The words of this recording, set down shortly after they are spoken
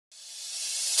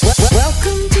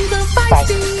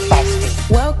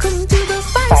Feisty. Welcome to the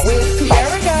Feisty.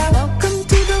 Welcome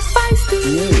to the Feisty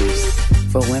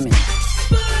News for Women.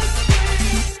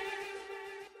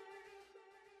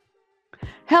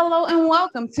 Hello and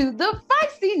welcome to the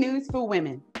Feisty News for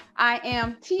Women. I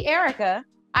am T. Erica.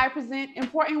 I present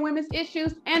important women's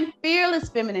issues and fearless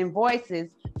feminine voices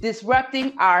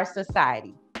disrupting our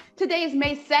society. Today is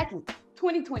May 2nd,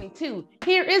 2022.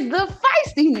 Here is the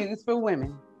Feisty News for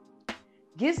Women.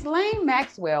 Ghislaine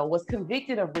Maxwell was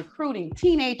convicted of recruiting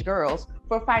teenage girls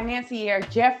for financier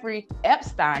Jeffrey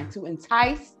Epstein to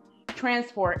entice,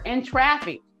 transport, and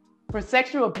traffic for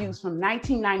sexual abuse from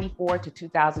 1994 to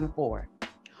 2004.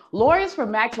 Lawyers for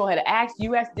Maxwell had asked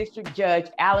U.S. District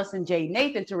Judge Allison J.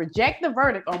 Nathan to reject the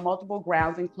verdict on multiple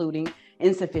grounds, including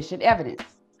insufficient evidence.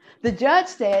 The judge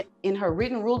said in her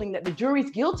written ruling that the jury's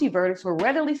guilty verdicts were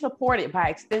readily supported by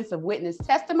extensive witness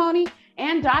testimony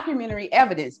and documentary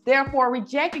evidence, therefore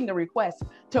rejecting the request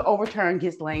to overturn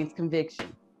Ghislaine's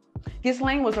conviction.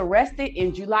 Ghislaine was arrested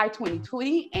in July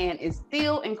 2020 and is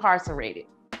still incarcerated.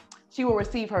 She will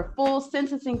receive her full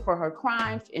sentencing for her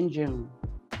crimes in June.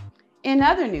 In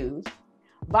other news,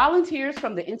 volunteers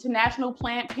from the International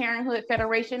Planned Parenthood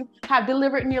Federation have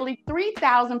delivered nearly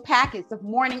 3,000 packets of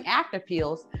morning after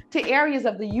pills to areas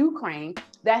of the Ukraine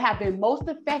that have been most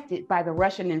affected by the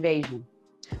Russian invasion.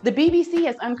 The BBC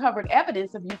has uncovered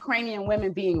evidence of Ukrainian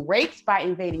women being raped by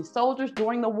invading soldiers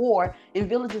during the war in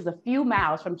villages a few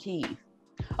miles from Kyiv.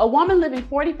 A woman living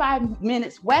 45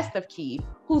 minutes west of Kyiv,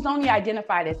 who's only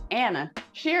identified as Anna,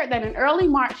 shared that in early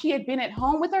March she had been at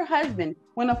home with her husband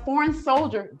when a foreign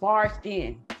soldier barged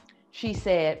in. She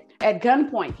said, "At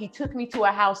gunpoint, he took me to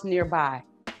a house nearby.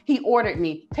 He ordered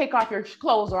me, 'Take off your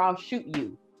clothes or I'll shoot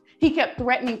you.' He kept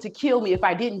threatening to kill me if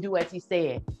I didn't do as he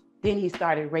said. Then he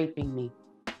started raping me."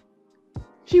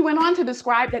 She went on to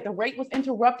describe that the rape was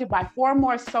interrupted by 4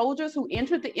 more soldiers who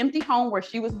entered the empty home where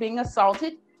she was being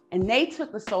assaulted, and they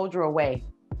took the soldier away.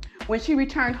 When she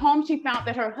returned home, she found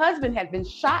that her husband had been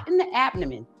shot in the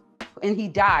abdomen, and he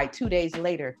died 2 days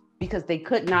later because they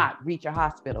could not reach a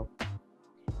hospital.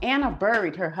 Anna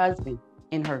buried her husband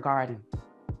in her garden.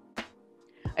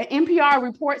 An NPR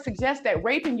report suggests that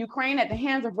rape in Ukraine at the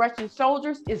hands of Russian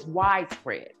soldiers is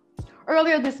widespread.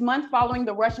 Earlier this month, following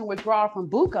the Russian withdrawal from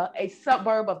Bucha, a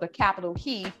suburb of the capital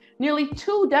Kyiv, nearly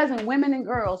 24 women and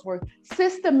girls were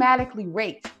systematically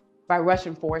raped by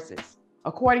Russian forces,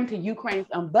 according to Ukraine's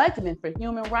Ombudsman for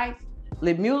Human Rights,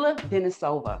 Lyudmila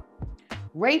Denisova.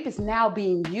 Rape is now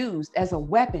being used as a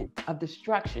weapon of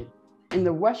destruction in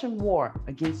the Russian war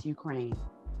against Ukraine.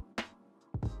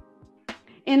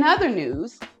 In other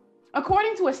news,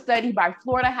 according to a study by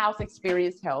Florida House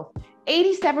Experience Health,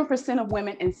 87% of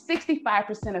women and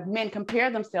 65% of men compare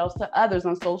themselves to others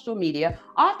on social media,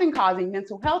 often causing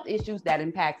mental health issues that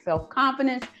impact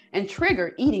self-confidence and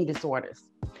trigger eating disorders.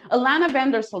 Alana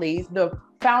Vanderslees, the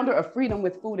founder of Freedom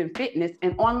with Food and Fitness,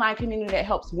 an online community that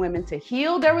helps women to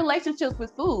heal their relationships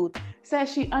with food,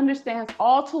 says she understands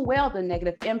all too well the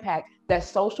negative impact that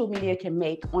social media can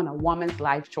make on a woman's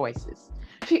life choices.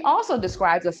 She also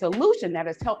describes a solution that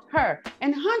has helped her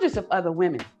and hundreds of other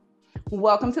women.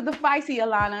 Welcome to the Feisty,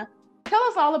 Alana. Tell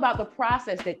us all about the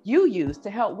process that you use to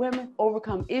help women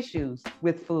overcome issues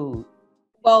with food.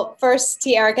 Well, first,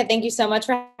 T. Erica, thank you so much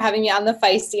for having me on the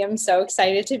Feisty. I'm so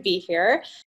excited to be here.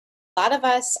 A lot of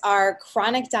us are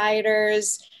chronic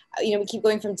dieters. We keep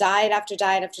going from diet after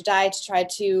diet after diet to try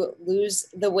to lose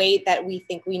the weight that we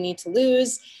think we need to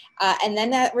lose. And then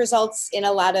that results in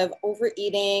a lot of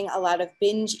overeating, a lot of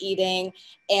binge eating,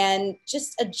 and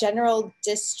just a general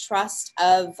distrust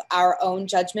of our own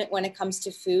judgment when it comes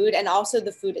to food and also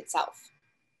the food itself.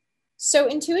 So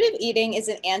intuitive eating is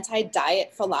an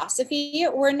anti-diet philosophy.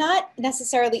 We're not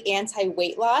necessarily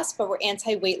anti-weight loss, but we're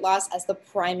anti-weight loss as the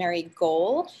primary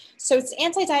goal. So it's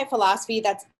anti-diet philosophy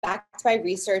that's backed by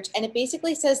research. And it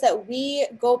basically says that we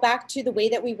go back to the way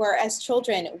that we were as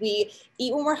children. We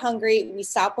eat when we're hungry, we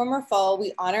stop when we're full,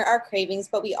 we honor our cravings,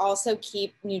 but we also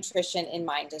keep nutrition in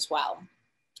mind as well.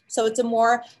 So it's a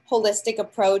more holistic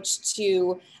approach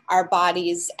to our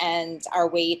bodies and our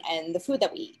weight and the food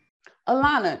that we eat.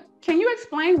 Alana, can you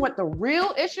explain what the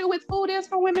real issue with food is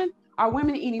for women? Are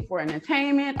women eating for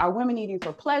entertainment? Are women eating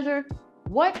for pleasure?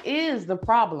 What is the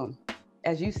problem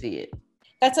as you see it?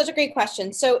 That's such a great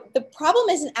question. So the problem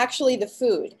isn't actually the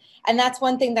food. And that's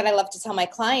one thing that I love to tell my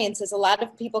clients is a lot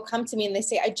of people come to me and they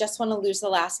say, I just want to lose the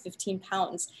last 15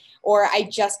 pounds. or I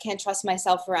just can't trust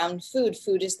myself around food.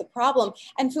 Food is the problem.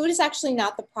 And food is actually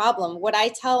not the problem. What I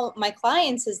tell my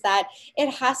clients is that it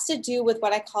has to do with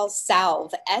what I call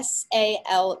salve,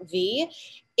 SALV.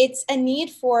 It's a need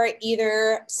for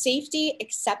either safety,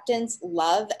 acceptance,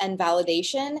 love, and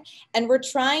validation. And we're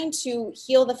trying to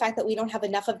heal the fact that we don't have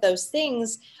enough of those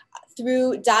things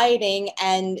through dieting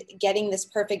and getting this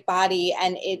perfect body.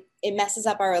 And it messes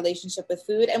up our relationship with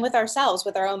food and with ourselves,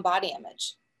 with our own body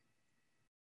image.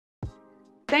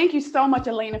 Thank you so much,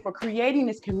 Elena, for creating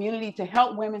this community to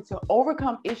help women to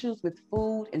overcome issues with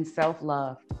food and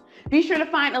self-love. Be sure to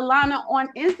find Alana on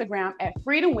Instagram at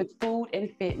Freedom with Food and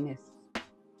Fitness.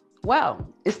 Well,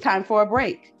 it's time for a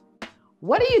break.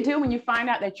 What do you do when you find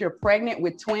out that you're pregnant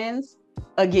with twins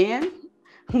again?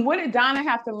 What did Donna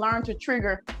have to learn to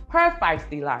trigger her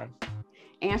feisty life?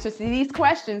 Answers to these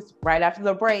questions right after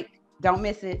the break. Don't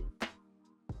miss it.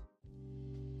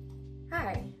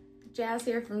 Hi, Jazz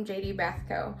here from JD Bath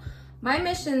Co. My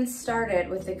mission started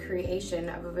with the creation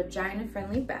of a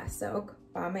vagina-friendly bath soak,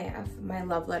 Bomb AF, my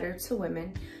love letter to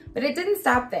women, but it didn't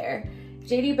stop there.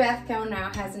 JD Bath Co.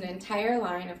 now has an entire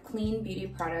line of clean beauty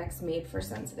products made for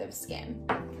sensitive skin.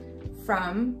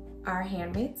 From our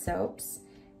handmade soaps,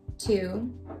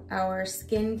 to our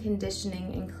skin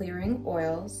conditioning and clearing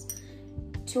oils,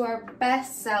 to our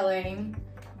best-selling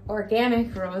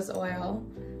organic rose oil,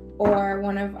 or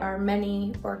one of our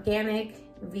many organic,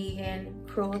 vegan,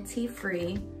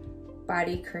 cruelty-free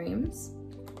body creams,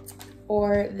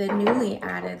 or the newly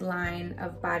added line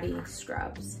of body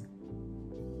scrubs.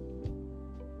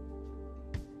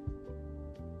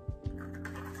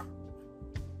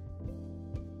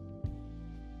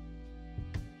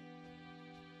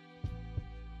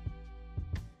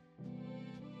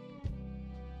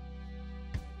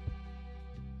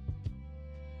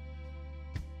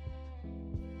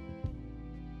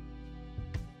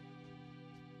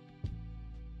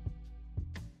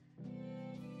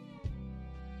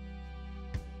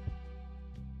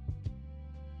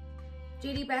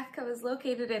 JD Bath Co. is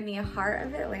located in the heart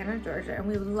of Atlanta, Georgia, and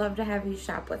we would love to have you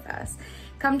shop with us.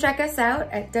 Come check us out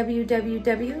at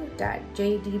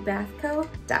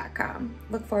www.jdbathco.com.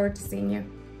 Look forward to seeing you.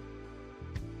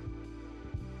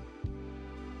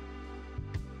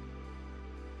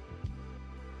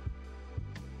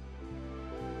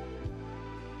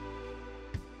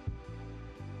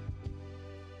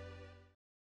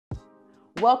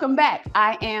 Welcome back.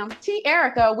 I am T.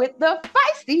 Erica with the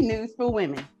Feisty News for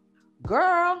Women.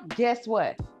 Girl, guess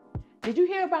what? Did you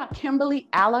hear about Kimberly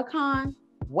Alacon?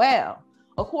 Well,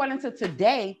 according to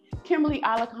Today, Kimberly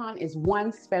Alacon is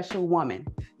one special woman,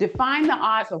 defying the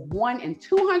odds of 1 in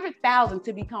 200,000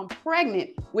 to become pregnant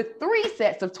with 3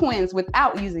 sets of twins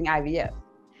without using IVF.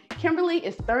 Kimberly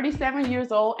is 37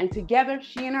 years old, and together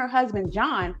she and her husband,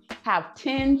 John, have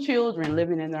 10 children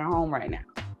living in their home right now.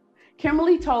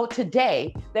 Kimberly told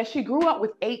Today that she grew up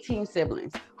with 18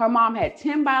 siblings. Her mom had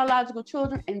 10 biological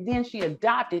children, and then she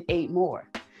adopted 8 more.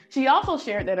 She also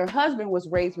shared that her husband was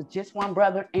raised with just one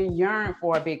brother and yearned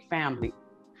for a big family.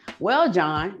 Well,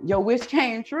 John, your wish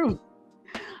came true.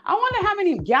 I wonder how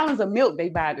many gallons of milk they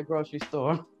buy at the grocery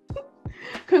store.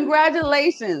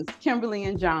 Congratulations, Kimberly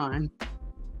and John.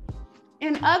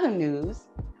 In other news,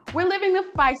 we're living the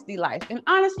feisty life, and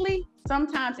honestly,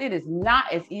 sometimes it is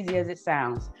not as easy as it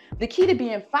sounds. The key to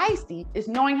being feisty is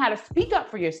knowing how to speak up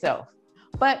for yourself.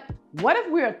 But what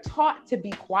if we're taught to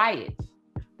be quiet?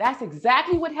 That's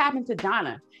exactly what happened to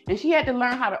Donna, and she had to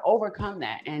learn how to overcome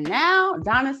that. And now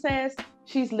Donna says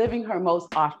she's living her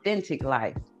most authentic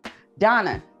life.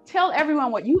 Donna, tell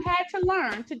everyone what you had to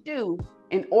learn to do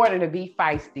in order to be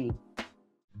feisty.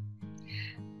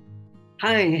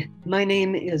 Hi, my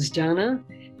name is Donna,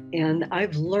 and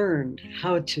I've learned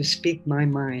how to speak my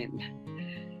mind.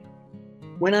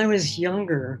 When I was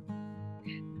younger,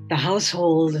 the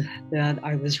household that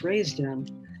I was raised in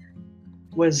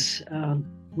was a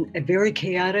very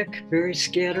chaotic, very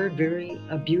scattered, very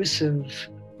abusive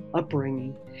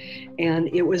upbringing. And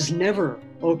it was never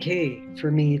okay for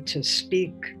me to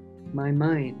speak my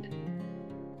mind,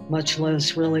 much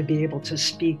less really be able to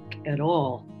speak at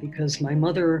all, because my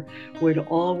mother would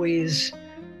always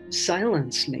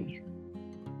silence me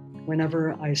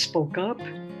whenever I spoke up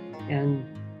and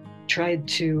tried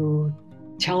to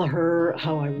tell her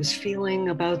how I was feeling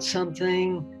about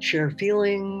something, share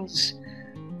feelings,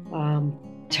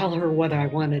 tell her what I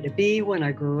wanted to be when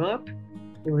I grew up.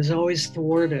 It was always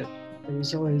thwarted. It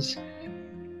was always,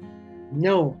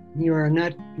 no, you are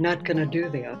not going to do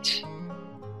that.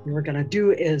 You are going to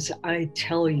do as I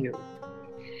tell you.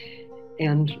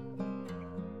 And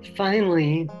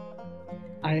finally,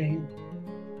 I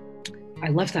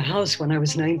left the house when I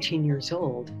was 19 years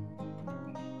old.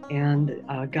 and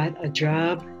got a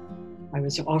job. I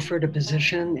was offered a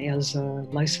position as a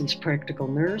licensed practical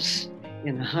nurse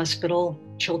in a hospital,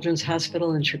 children's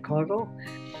hospital in Chicago.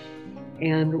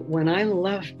 And when I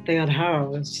left that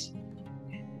house,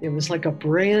 it was like a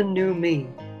brand new me.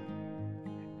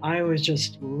 I was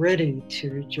just ready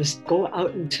to just go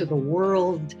out into the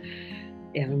world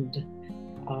and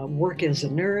work as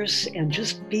a nurse and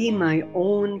just be my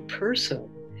own person.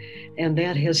 And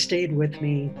that has stayed with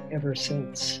me ever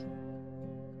since.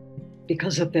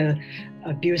 Because of the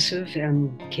abusive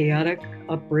and chaotic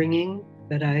upbringing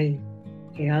that I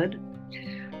had,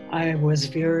 I was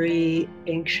very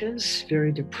anxious,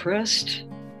 very depressed,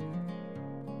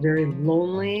 very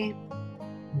lonely,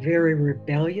 very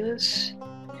rebellious.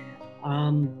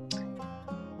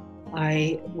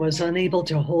 I was unable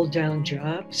to hold down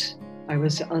jobs. I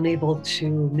was unable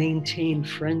to maintain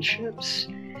friendships.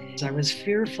 I was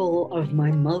fearful of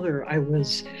my mother. I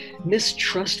was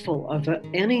mistrustful of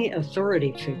any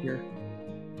authority figure.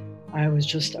 I was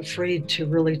just afraid to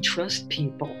really trust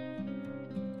people.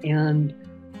 And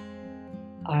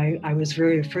I was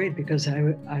very afraid because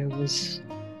I was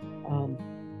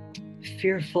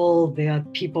fearful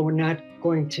that people were not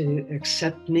going to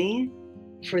accept me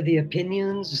for the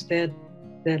opinions that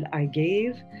I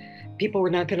gave. People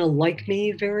were not going to like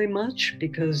me very much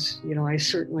because, you know, I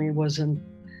certainly wasn't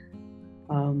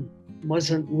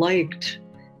liked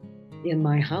in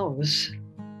my house.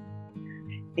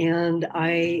 And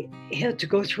I had to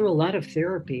go through a lot of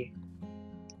therapy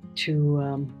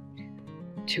to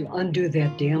undo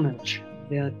that damage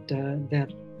that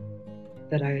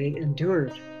I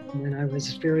endured when I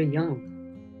was very young.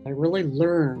 I really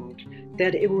learned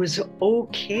that it was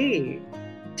okay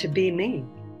to be me,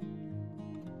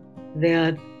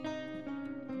 that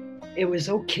it was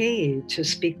okay to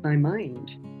speak my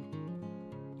mind.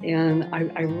 And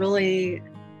I really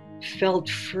felt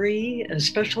free,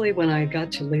 especially when I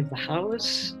got to leave the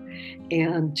house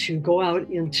and to go out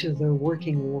into the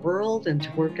working world and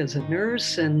to work as a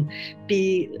nurse and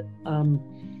be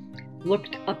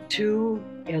looked up to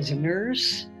as a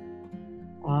nurse,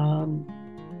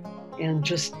 and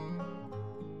just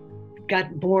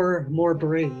got more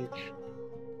brave.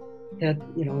 That,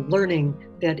 you know, learning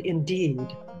that indeed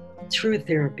through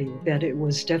therapy that it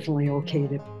was definitely okay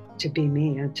to be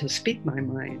me and to speak my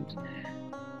mind.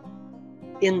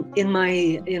 In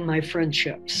my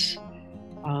friendships,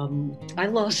 I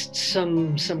lost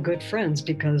some good friends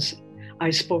because I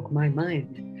spoke my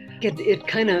mind. It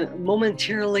kind of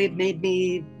momentarily made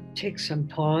me take some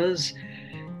pause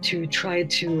to try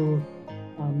to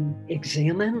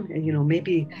examine, you know,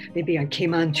 maybe I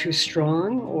came on too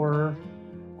strong, or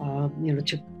you know,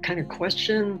 to kind of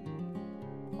question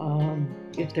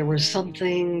if there was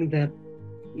something that,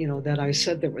 you know, that I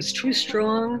said that was too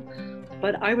strong.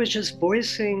 But I was just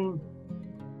voicing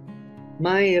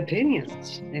my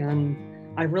opinions, and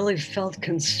I really felt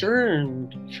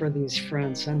concerned for these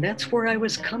friends, and that's where I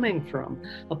was coming from,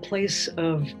 a place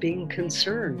of being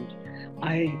concerned.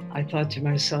 I thought to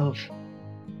myself,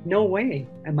 no way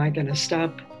am I going to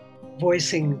stop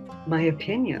voicing my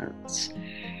opinions.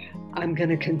 I'm going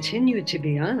to continue to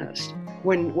be honest.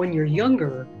 When you're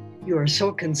younger, you are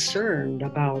so concerned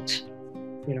about,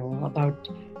 you know, about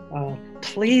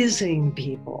pleasing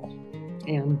people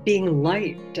and being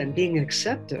liked and being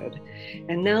accepted.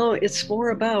 And now it's more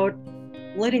about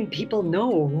letting people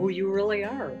know who you really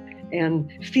are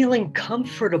and feeling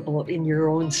comfortable in your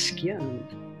own skin,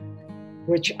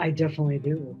 which I definitely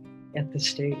do at this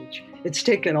stage. It's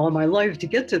taken all my life to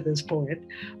get to this point,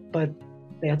 but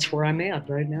that's where I'm at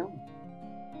right now.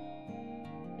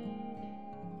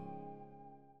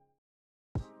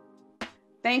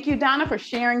 Thank you, Donna, for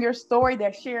sharing your story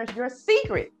that shares your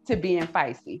secret to being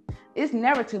feisty. It's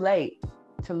never too late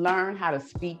to learn how to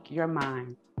speak your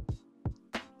mind.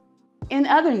 In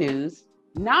other news,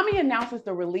 NAMI announces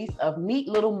the release of Meet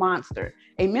Little Monster,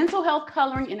 a mental health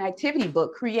coloring and activity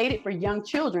book created for young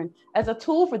children as a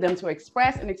tool for them to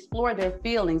express and explore their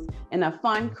feelings in a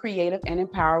fun, creative, and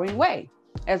empowering way,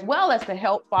 as well as to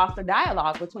help foster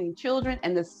dialogue between children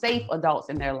and the safe adults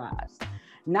in their lives.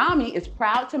 NAMI is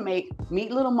proud to make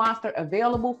Meet Little Monster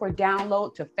available for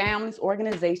download to families,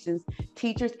 organizations,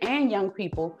 teachers, and young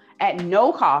people at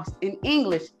no cost in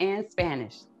English and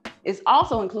Spanish. It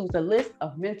also includes a list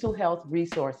of mental health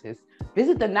resources.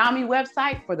 Visit the NAMI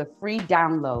website for the free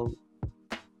download.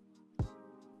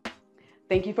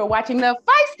 Thank you for watching the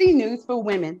Feisty News for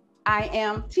Women. I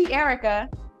am T. Erica.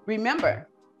 Remember,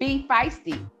 be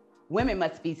feisty. Women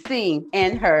must be seen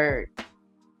and heard.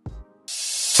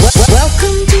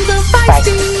 Welcome to the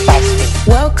Feisty.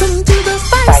 Welcome to the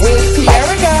Feisty. With T.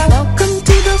 Erica. Welcome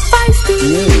to the Feisty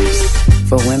News.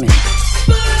 for women.